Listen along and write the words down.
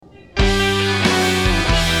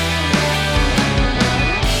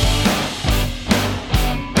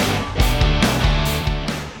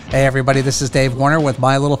Hey everybody, this is Dave Warner with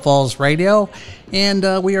My Little Falls Radio,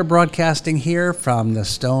 and we are broadcasting here from the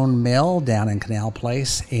Stone Mill down in Canal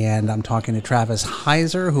Place, and I'm talking to Travis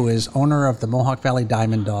Heiser, who is owner of the Mohawk Valley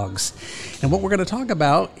Diamond Dogs. And what we're going to talk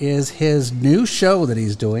about is his new show that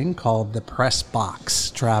he's doing called The Press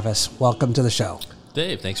Box. Travis, welcome to the show.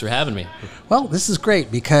 Dave, thanks for having me. Well, this is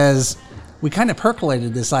great because we kind of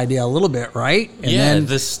percolated this idea a little bit, right? And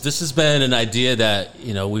this has been an idea that,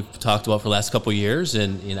 we've talked about for the last couple of years,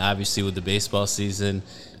 and obviously with the baseball season,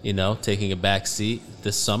 taking a back seat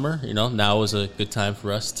this summer, now is a good time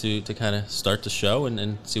for us to kind of start the show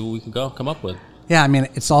and see what we can come up with. Yeah, I mean,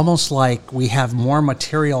 it's almost like we have more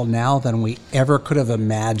material now than we ever could have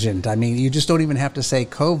imagined. I mean, you just don't even have to say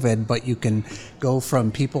COVID, but you can go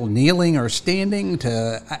from people kneeling or standing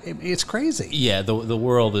to, it's crazy. Yeah, the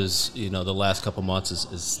world is, the last couple months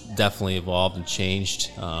is definitely evolved and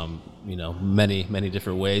changed, many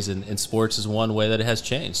different ways. And sports is one way that it has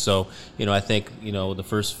changed. So, I think, the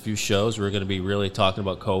first few shows, we're going to be really talking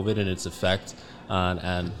about COVID and its effect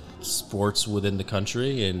on sports within the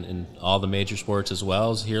country and all the major sports as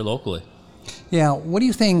well as here locally. Yeah, what do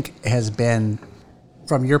you think has been,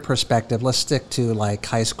 from your perspective, let's stick to like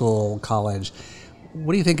high school, college,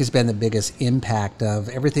 what do you think has been the biggest impact of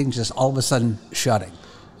everything just all of a sudden shutting?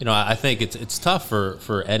 I think it's tough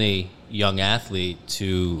for any young athlete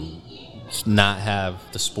to not have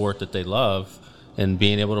the sport that they love and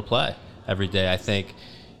being able to play every day. I think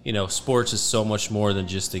sports is so much more than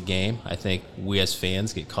just a game. I think we as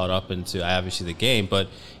fans get caught up into obviously the game, but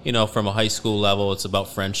from a high school level, it's about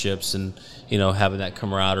friendships and having that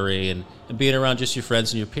camaraderie and being around just your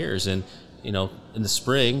friends and your peers. And in the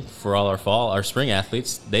spring, for all our spring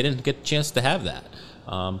athletes, they didn't get a chance to have that.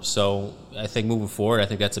 So I think moving forward, I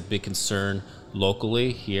think that's a big concern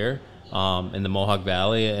locally here in the Mohawk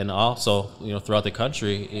Valley and also throughout the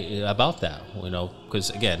country about that. Because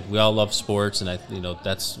again, we all love sports and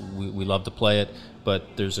we love to play it,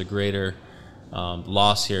 but there's a greater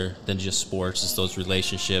loss here than just sports. It's those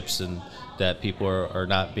relationships and that people are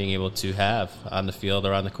not being able to have on the field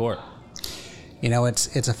or on the court.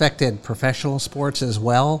 It's affected professional sports as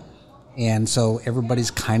well. And so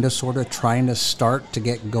everybody's kind of sort of trying to start to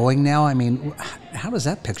get going now. I mean, how does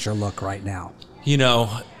that picture look right now?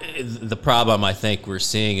 The problem I think we're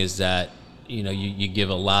seeing is that, you give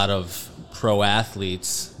a lot of pro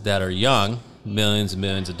athletes that are young millions and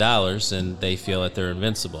millions of dollars and they feel that they're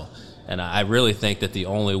invincible. And I really think that the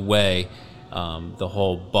only way the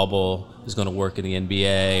whole bubble is going to work in the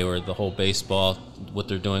NBA or the whole baseball, what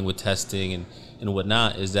they're doing with testing and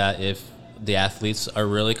whatnot, is that if the athletes are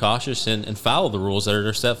really cautious and follow the rules that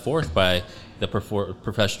are set forth by the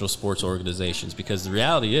professional sports organizations. Because the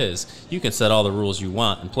reality is, you can set all the rules you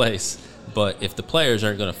want in place, but if the players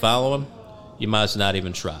aren't going to follow them, you might as well not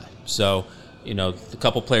even try. So, a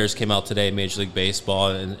couple players came out today in Major League Baseball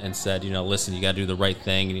and said, listen, you got to do the right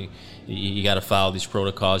thing. You got to follow these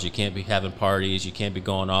protocols. You can't be having parties. You can't be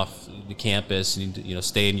going off the campus. And,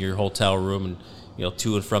 stay in your hotel room and,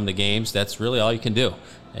 to and from the games. That's really all you can do.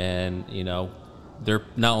 And, they're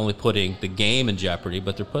not only putting the game in jeopardy,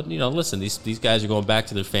 but they're putting, listen, these guys are going back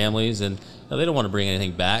to their families and they don't want to bring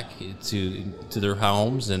anything back to their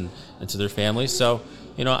homes and to their families. So,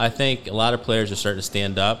 I think a lot of players are starting to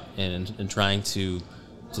stand up and trying to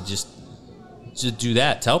just do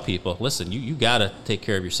that. Tell people, listen, you got to take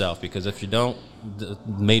care of yourself, because if you don't, the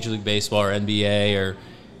Major League Baseball or NBA or,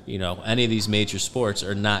 any of these major sports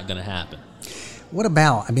are not going to happen. What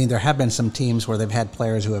about, there have been some teams where they've had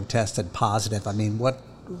players who have tested positive.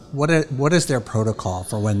 What is their protocol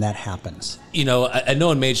for when that happens? I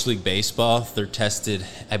know in Major League Baseball, they're tested,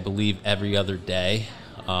 I believe, every other day.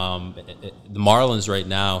 The Marlins right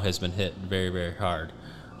now has been hit very, very hard.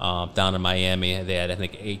 Down in Miami, they had, I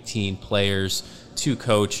think, 18 players, 2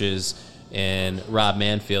 coaches, and Rob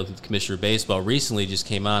Manfield, the commissioner of baseball, recently just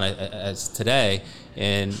came on as today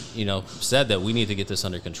and, said that we need to get this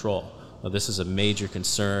under control. This is a major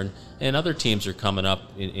concern, and other teams are coming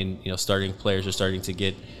up starting players are starting to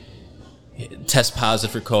get test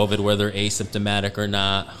positive for COVID, whether they're asymptomatic or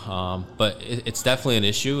not. But it's definitely an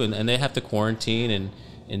issue, and they have to quarantine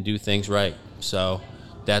and do things right. So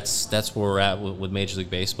that's where we're at with Major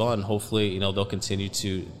League Baseball, and hopefully they'll continue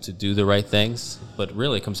to do the right things. But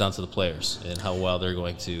really, it comes down to the players and how well they're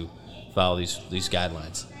going to follow these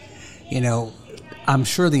guidelines. I'm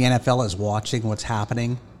sure the NFL is watching what's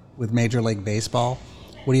happening with Major League Baseball.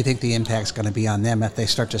 What do you think the impact's going to be on them if they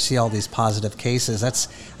start to see all these positive cases?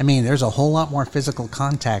 There's a whole lot more physical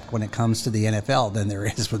contact when it comes to the NFL than there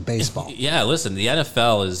is with baseball. Yeah, listen, the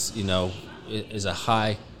NFL is a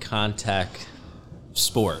high contact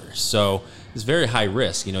sport. So is very high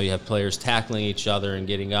risk. You know, you have players tackling each other and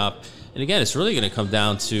getting up. And again, it's really going to come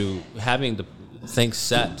down to having the things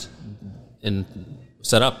set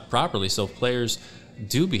up properly so players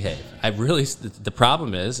do behave. The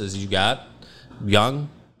problem is you got young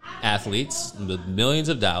athletes with millions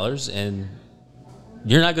of dollars, and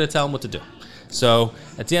you're not going to tell them what to do. So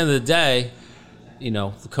at the end of the day, you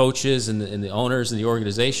know, the coaches and the owners and the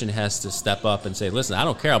organization has to step up and say, listen, I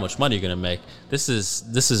don't care how much money you're going to make. This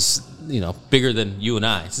is you know, bigger than you and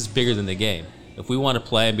I. This is bigger than the game. If we want to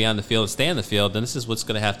play and be on the field and stay on the field, then this is what's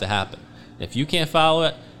going to have to happen. If you can't follow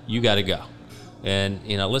it, you got to go. And,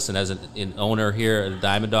 you know, listen, as an owner here at the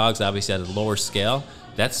Diamond Dogs, obviously at a lower scale,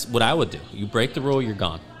 that's what I would do. You break the rule, you're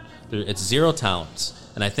gone. It's zero tolerance.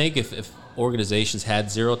 And I think if organizations had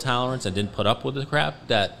zero tolerance and didn't put up with the crap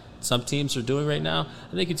that some teams are doing right now,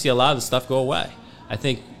 I think you'd see a lot of the stuff go away. I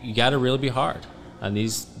think you got to really be hard on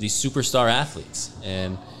these superstar athletes.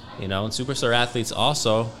 And, you know, and superstar athletes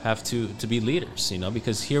also have to be leaders, you know,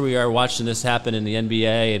 because here we are watching this happen in the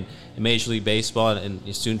NBA and in Major League Baseball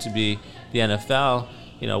and soon to be the NFL.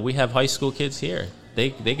 You know, we have high school kids here.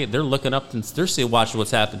 They're looking up and they're still watching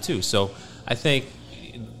what's happened too. So I think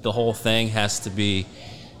the whole thing has to be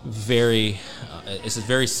it's a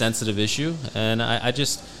very sensitive issue, and I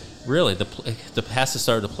just really has to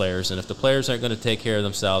start with the players. And if the players aren't going to take care of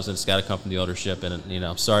themselves, then it's got to come from the ownership. And, you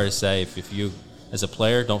know, I'm sorry to say, if you as a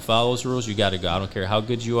player don't follow those rules, you got to go. I don't care how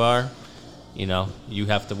good you are. You know, we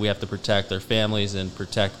have to protect our families and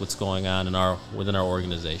protect what's going on within our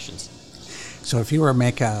organizations. So if you were to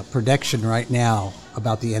make a prediction right now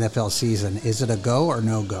about the NFL season, is it a go or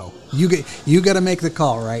no go? You got to make the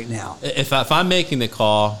call right now. If I'm making the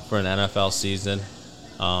call for an NFL season,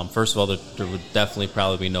 first of all, there would definitely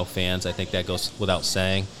probably be no fans. I think that goes without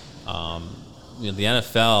saying. You know, the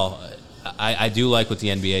NFL, I do like what the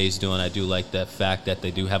NBA is doing. I do like the fact that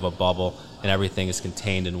they do have a bubble and everything is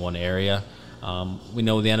contained in one area. We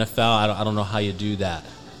know the NFL, I don't know how you do that.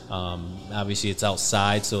 Obviously, it's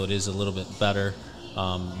outside, so it is a little bit better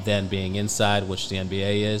than being inside, which the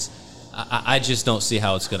NBA is. I just don't see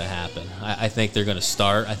how it's going to happen. I think they're going to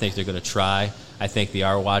start. I think they're going to try. I think they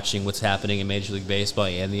are watching what's happening in Major League Baseball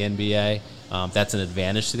and the NBA. That's an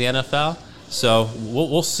advantage to the NFL. So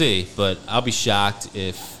we'll see, but I'll be shocked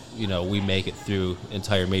if, you know, we make it through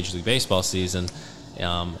entire Major League Baseball season,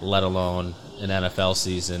 let alone an NFL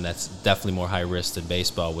season that's definitely more high risk than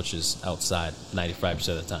baseball, which is outside 95%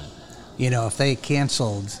 of the time. You know, if they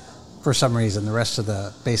canceled for some reason the rest of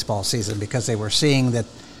the baseball season because they were seeing that,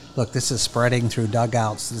 look, this is spreading through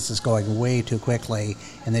dugouts, this is going way too quickly,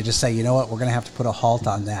 and they just say, you know what, we're going to have to put a halt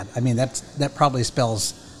on that. I mean, that probably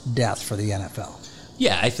spells death for the NFL.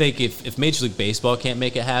 Yeah, I think if Major League Baseball can't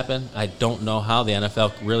make it happen, I don't know how the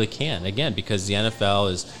NFL really can. Again, because the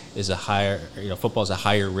NFL is a higher, you know, football is a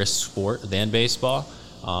higher risk sport than baseball.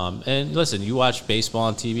 And listen, you watch baseball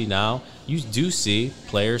on TV now, you do see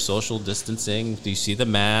players social distancing. You see the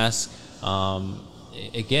mask.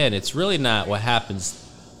 Again, it's really not what happens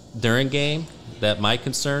during game that my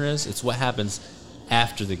concern is. It's what happens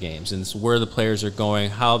after the games, and it's where the players are going,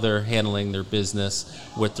 how they're handling their business,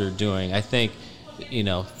 what they're doing. I think, you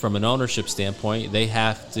know, from an ownership standpoint, they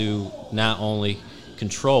have to not only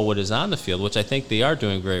control what is on the field, which I think they are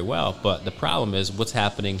doing very well, but the problem is what's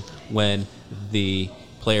happening when the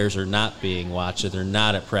players are not being watched, they're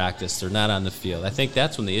not at practice, they're not on the field. I think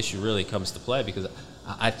that's when the issue really comes to play, because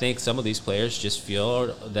I think some of these players just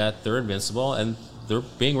feel that they're invincible and they're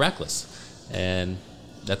being reckless, and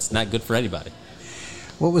that's not good for anybody.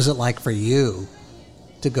 What was it like for you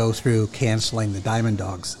to go through canceling the Diamond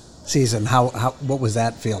Dogs season? What was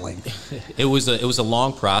that feeling? It was a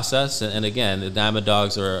long process, and again, the Diamond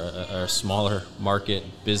Dogs are a smaller market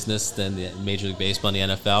business than the Major League Baseball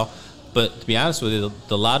and the NFL. But to be honest with you,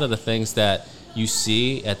 a lot of the things that you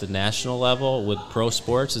see at the national level with pro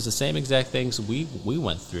sports is the same exact things we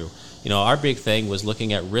went through. You know, our big thing was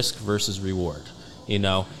looking at risk versus reward. You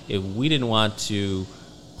know, if we didn't want to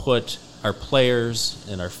put our players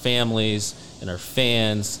and our families and our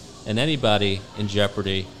fans and anybody in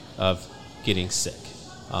jeopardy of getting sick.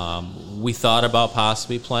 We thought about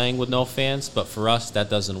possibly playing with no fans, but for us that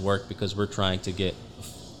doesn't work because we're trying to get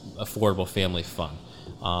affordable family fun.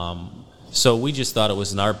 So we just thought it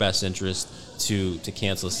was in our best interest to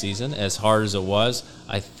cancel the season. As hard as it was,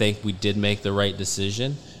 I think we did make the right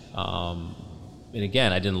decision. And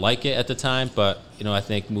again, I didn't like it at the time, but you know, I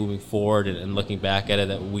think moving forward and looking back at it,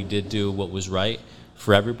 that we did do what was right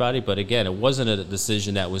for everybody. But again, it wasn't a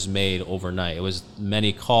decision that was made overnight. It was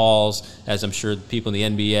many calls, as I'm sure people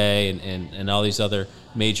in the NBA and all these other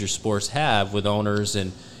major sports have, with owners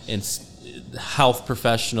and health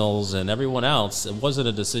professionals and everyone else. It wasn't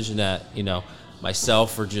a decision that,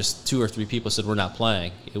 myself or just 2 or 3 people said we're not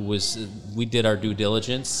playing. It was, we did our due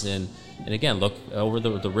diligence and again, look over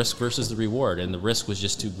the risk versus the reward, and the risk was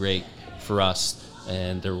just too great for us,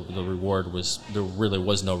 and the reward was, there really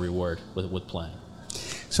was no reward with playing.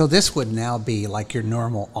 So this would now be like your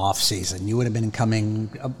normal off season. You would have been coming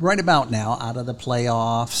right about now out of the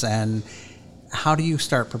playoffs, and how do you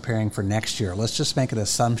start preparing for next year? Let's just make an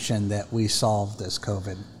assumption that we solve this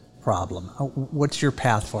COVID problem. What's your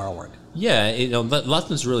path forward? Yeah,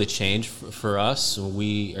 nothing's really changed for us.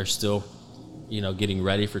 We are still, getting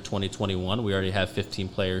ready for 2021. We already have 15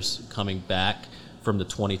 players coming back from the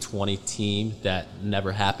 2020 team that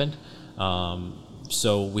never happened.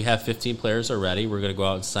 So we have 15 players already. We're going to go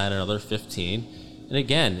out and sign another 15. And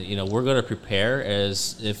again, we're going to prepare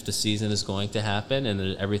as if the season is going to happen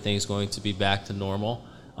and everything is going to be back to normal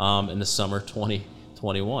in the summer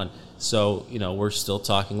 2021. So, we're still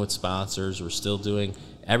talking with sponsors. We're still doing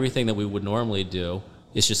everything that we would normally do.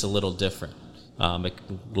 It's just a little different. A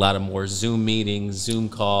lot of more Zoom meetings, Zoom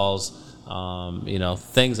calls,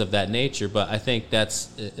 things of that nature. But I think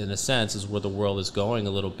that's, in a sense, is where the world is going a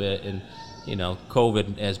little bit. And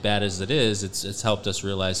COVID, as bad as it is, it's helped us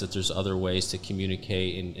realize that there's other ways to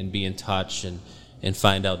communicate and be in touch and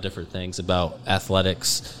find out different things about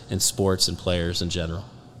athletics and sports and players in general.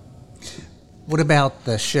 What about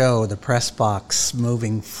the show, the press box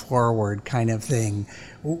moving forward kind of thing?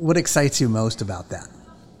 What excites you most about that?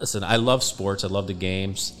 Listen, I love sports. I love the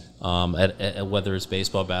games, whether it's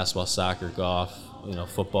baseball, basketball, soccer, golf,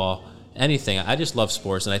 football, anything. I just love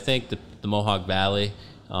sports, and I think the Mohawk Valley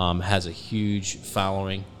has a huge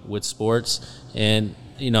following with sports, and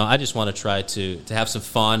I just want to try to have some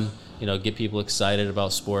fun, get people excited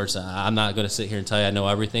about sports. I'm not going to sit here and tell you I know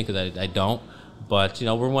everything, because I don't, but we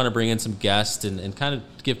want to bring in some guests and kind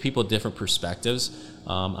of give people different perspectives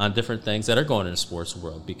on different things that are going in the sports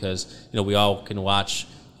world, because we all can watch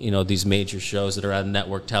these major shows that are on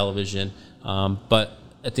network television, but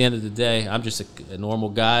at the end of the day, I'm just a normal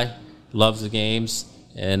guy, loves the games,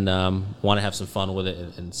 and want to have some fun with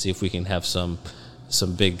it and see if we can have some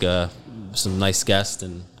nice guests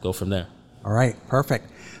and go from there. All right, perfect.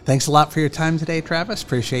 Thanks a lot for your time today, Travis.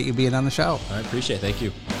 Appreciate you being on the show. I appreciate it. Thank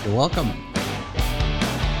you. You're welcome.